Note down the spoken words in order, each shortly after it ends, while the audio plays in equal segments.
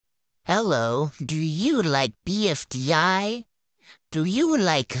Hello, do you like BFDI? Do you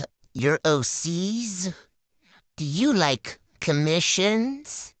like your OCs? Do you like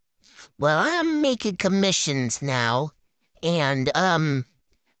commissions? Well, I'm making commissions now, and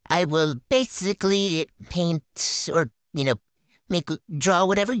I will basically paint or make draw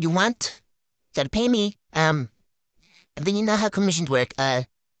whatever you want. Gotta pay me. And then you know how commissions work.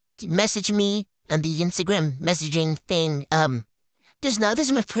 Message me on the Instagram messaging thing. Just know this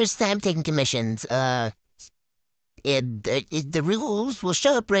is my first time taking commissions. The rules will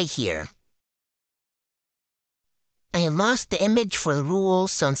show up right here. I lost the image for the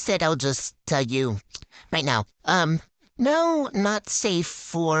rules, so instead I'll just tell you right now. No, not safe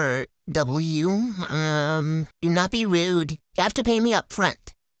for W. Do not be rude. You have to pay me up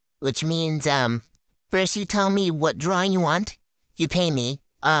front, which means, first you tell me what drawing you want, you pay me,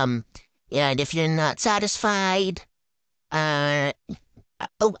 and if you're not satisfied, uh,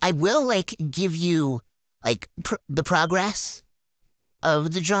 oh, I will, like, give you, like, the progress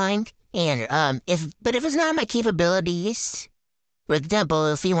of the drawing. And, if it's not my capabilities, for example,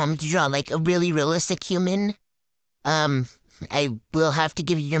 if you want me to draw, like, a really realistic human, um, I will have to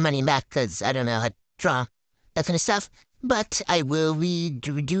give you your money back, because I don't know how to draw that kind of stuff. But I will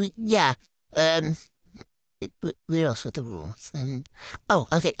redo, yeah, um, where else with the rules? Oh,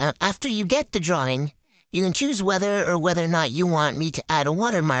 okay, after you get the drawing, you can choose whether or whether or not you want me to add a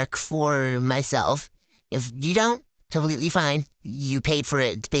watermark for myself. If you don't, completely fine. You paid for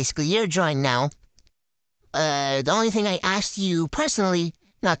it. It's basically your drawing now. The only thing I asked you personally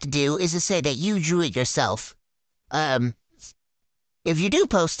not to do is to say that you drew it yourself. Um, if you do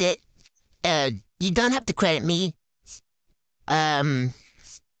post it, you don't have to credit me. Um,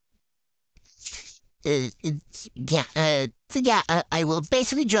 yeah, so yeah, I will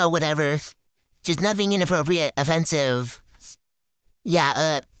basically draw whatever. Just nothing inappropriate, offensive.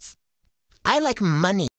 Yeah, I like money.